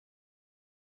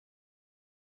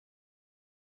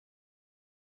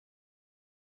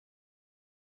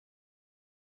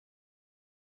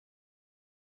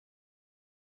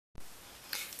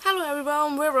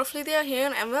everyone, we're roughly there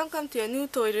here and welcome to a new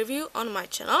toy review on my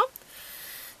channel.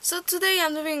 So today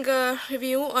I'm doing a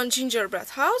review on Ginger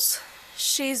Breadhouse.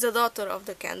 She's the daughter of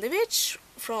the Candy Witch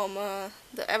from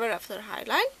the Ever After High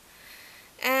line,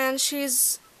 and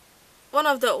she's one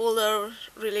of the older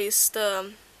released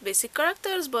basic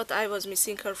characters, but I was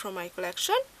missing her from my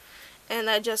collection and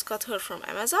I just got her from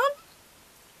Amazon.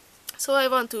 So I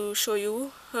want to show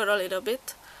you her a little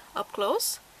bit up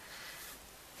close.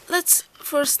 Let's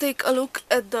first take a look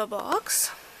at the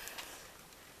box.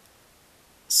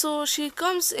 So she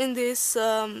comes in this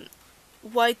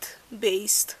white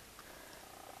based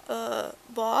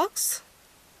box,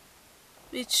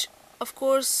 which of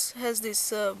course has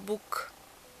this book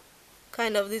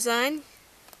kind of design.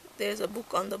 There's a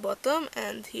book on the bottom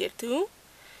and here too,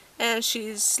 and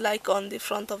she's like on the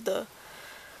front of the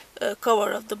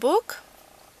cover of the book,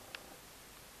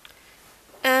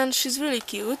 and she's really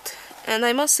cute. And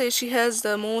I must say she has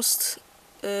the most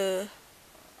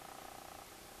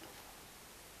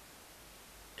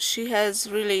she has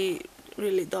really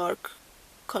dark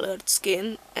colored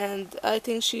skin, and I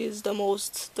think she is the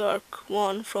most dark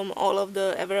one from all of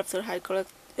the Ever After High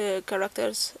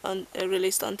characters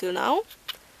released until now.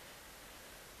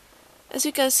 As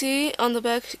you can see on the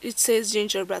back it says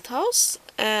Ginger Breadhouse,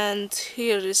 and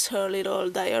here is her little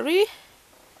diary.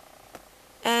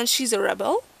 And she's a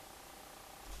rebel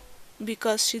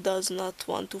because she does not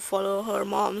want to follow her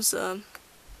mom's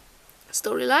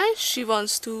storyline. She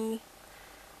wants to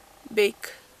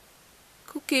bake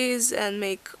cookies and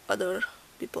make other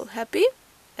people happy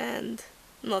and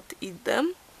not eat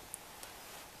them.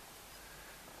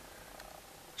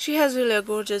 She has really a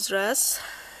gorgeous dress,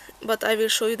 but I will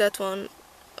show you that one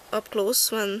up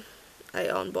close when I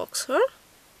unbox her.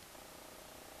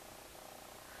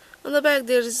 On the back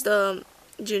there is the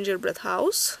Ginger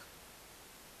Breadhouse,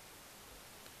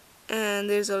 and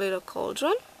there's a little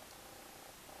cauldron.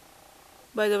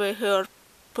 By the way, her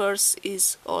purse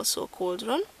is also a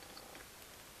cauldron.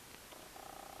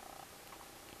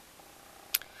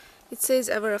 It says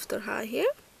Ever After High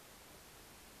here.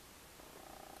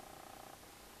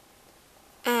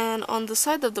 And on the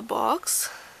side of the box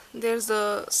there's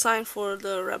a sign for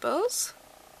the rebels,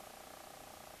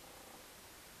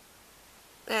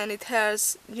 and it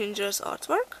has Ginger's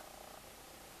artwork.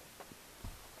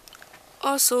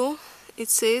 Also it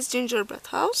says Ginger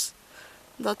Breadhouse,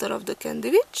 daughter of the Candy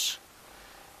Witch,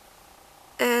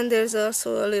 and there's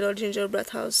also a little Ginger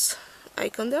Breadhouse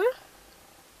icon there.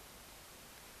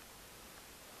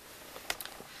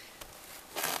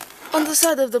 On the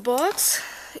side of the box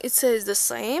it says the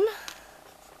same,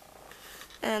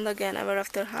 and again Ever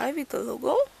After High with the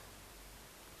logo.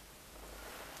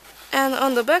 And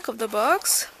on the back of the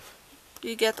box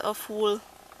you get a full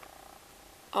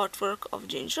artwork of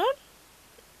Ginger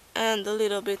and a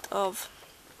little bit of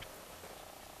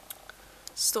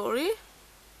story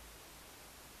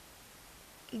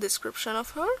description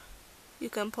of her. You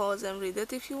can pause and read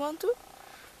it if you want to.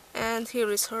 And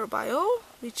here is her bio,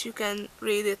 which you can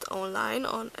read it online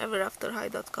on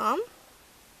everafterhigh.com,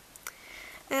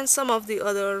 and some of the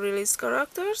other released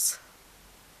characters.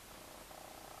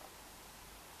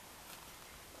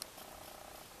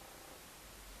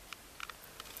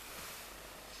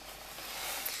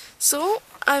 So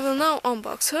I will now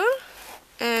unbox her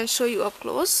and show you up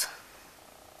close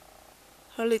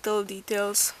her little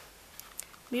details.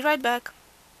 Be right back.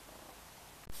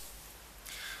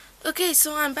 Okay,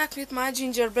 so I'm back with my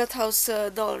Ginger Breadhouse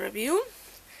doll review.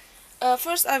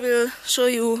 First I will show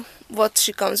you what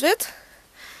she comes with.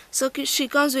 So she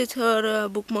comes with her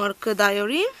bookmark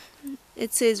diary.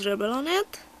 It says Rebel on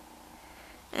it,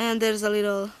 and there's a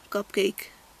little cupcake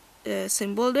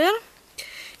symbol there.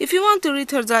 If you want to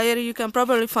read her diary, you can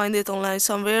probably find it online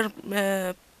somewhere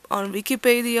on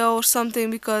Wikipedia or something,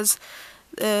 because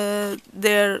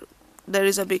there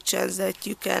is a big chance that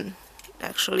you can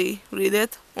actually read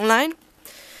it online.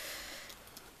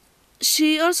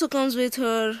 She also comes with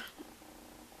her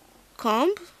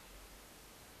comb,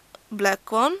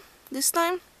 black one this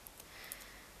time,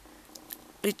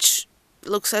 which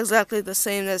looks exactly the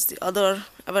same as the other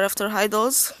Ever After High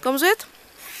dolls comes with.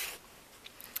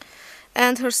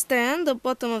 And her stand, the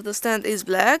bottom of the stand is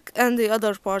black and the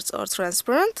other parts are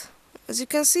transparent, as you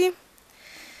can see.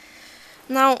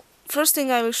 Now, first thing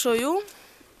I will show you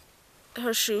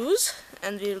her shoes,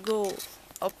 and we'll go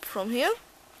up from here.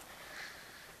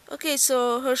 Okay,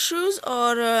 so her shoes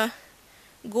are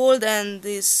gold and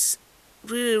this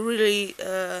really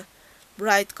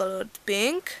bright colored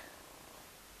pink,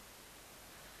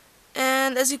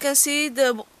 and as you can see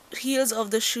the heels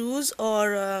of the shoes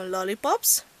are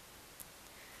lollipops,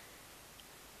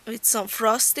 with some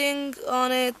frosting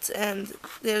on it, and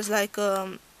there's like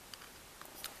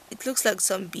it looks like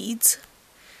some beads,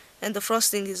 and the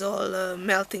frosting is all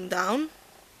melting down.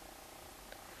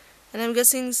 And I'm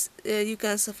guessing you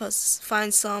can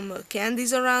find some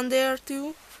candies around there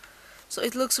too. So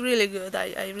it looks really good.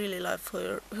 I really love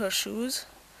her shoes.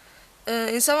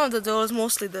 In some of the dolls,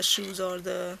 mostly the shoes are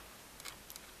the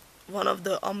one of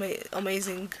the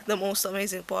most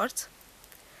amazing parts.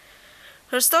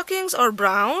 Her stockings are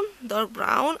brown, dark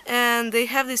brown, and they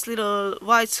have these little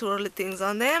white swirly things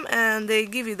on them, and they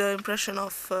give you the impression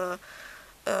of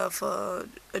a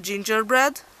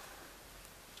gingerbread,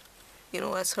 you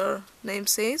know, as her name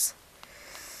says.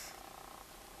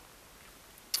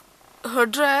 Her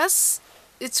dress,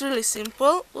 it's really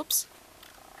simple. Oops.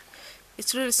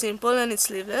 It's really simple and it's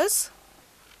sleeveless,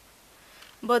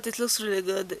 but it looks really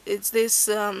good. It's this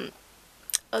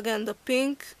again, the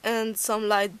pink and some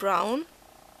light brown,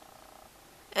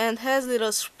 and has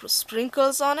little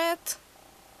sprinkles on it,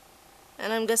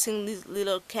 and I'm guessing these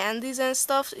little candies and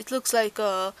stuff. It looks like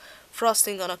a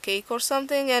frosting on a cake or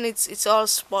something, and it's all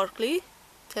sparkly.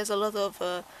 It has a lot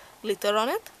of glitter on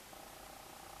it.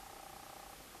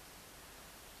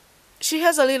 She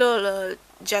has a little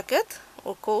jacket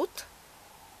or coat,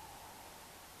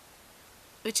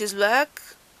 which is black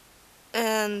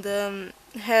and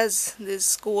has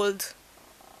this gold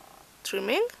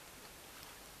trimming.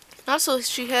 Also,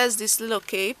 she has this little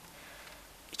cape,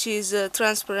 which is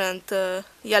transparent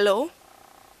yellow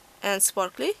and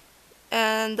sparkly,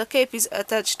 and the cape is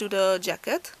attached to the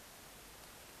jacket.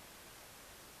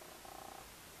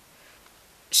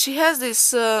 She has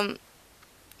this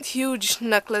huge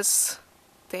necklace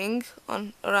thing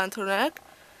around her neck,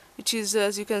 which is,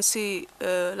 as you can see,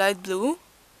 light blue,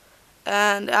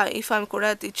 and if I'm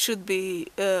correct, it should be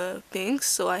pink,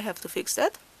 so I have to fix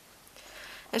that.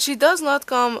 And she does not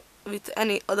come with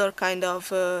any other kind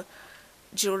of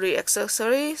jewelry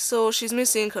accessory, so she's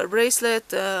missing her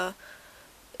bracelet,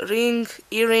 ring,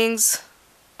 earrings,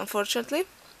 unfortunately.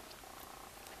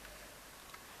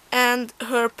 And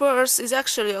her purse is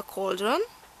actually a cauldron.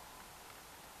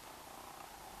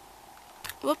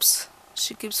 Whoops,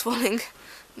 she keeps falling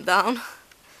down.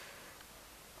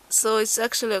 So it's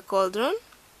actually a cauldron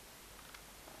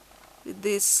with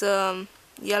this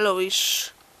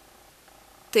yellowish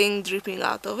thing dripping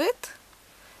out of it,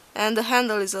 and the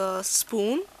handle is a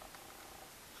spoon,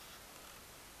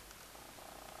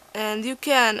 and you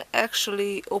can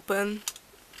actually open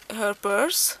her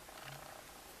purse,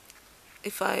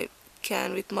 if I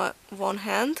can, with my one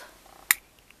hand.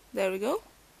 There we go,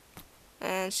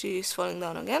 and she's falling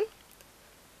down again.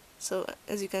 So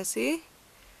as you can see,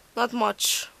 not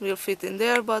much will fit in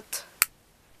there, but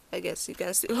I guess you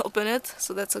can still open it,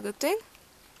 so that's a good thing.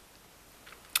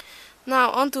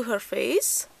 Now onto her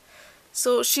face.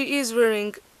 So she is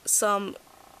wearing some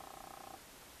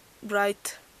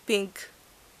bright pink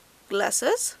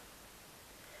glasses,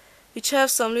 which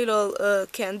have some little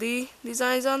candy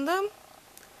designs on them,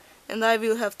 and I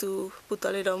will have to put a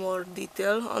little more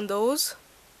detail on those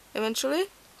eventually.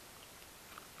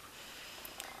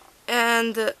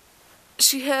 And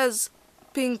she has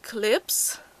pink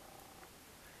lips,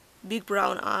 big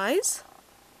brown eyes,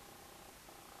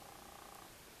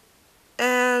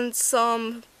 and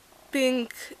some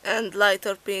pink and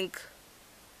lighter pink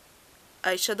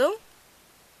eyeshadow.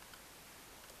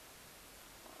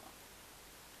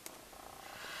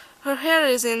 Her hair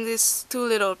is in these two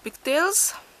little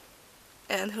pigtails,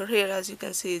 and her hair, as you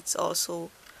can see, it's also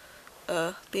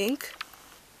pink.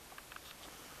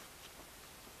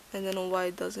 I don't know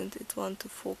why doesn't it want to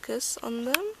focus on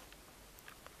them.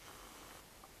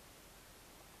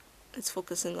 It's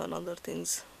focusing on other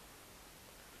things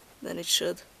than it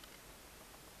should.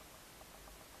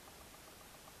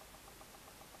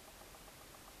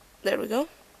 There we go.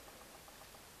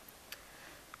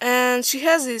 And she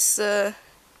has this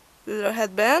little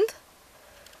headband,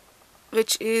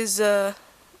 which is the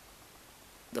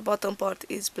bottom part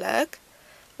is black,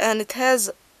 and it has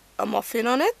a muffin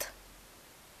on it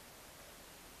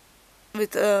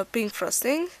with a pink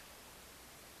frosting.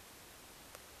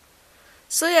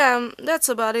 So yeah, that's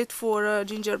about it for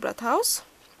Ginger Breadhouse.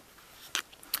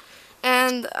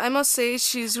 And I must say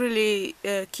she's really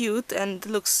cute and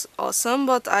looks awesome,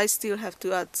 but I still have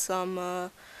to add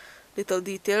some little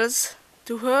details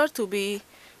to her to be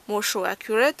more show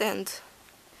accurate and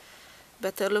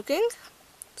better looking.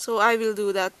 So I will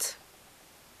do that.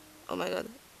 Oh my god.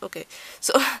 Okay,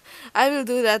 so I will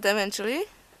do that eventually.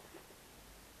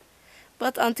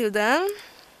 But until then,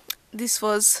 this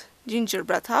was Ginger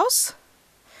Breadhouse.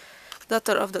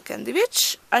 daughter of the Candy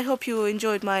Witch. I hope you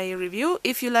enjoyed my review.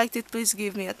 If you liked it, please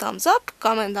give me a thumbs up,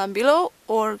 comment down below,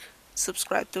 or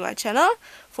subscribe to my channel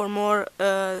for more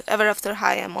Ever After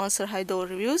High and Monster High doll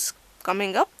reviews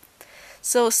coming up.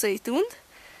 So stay tuned.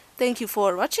 Thank you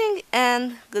for watching and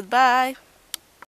goodbye.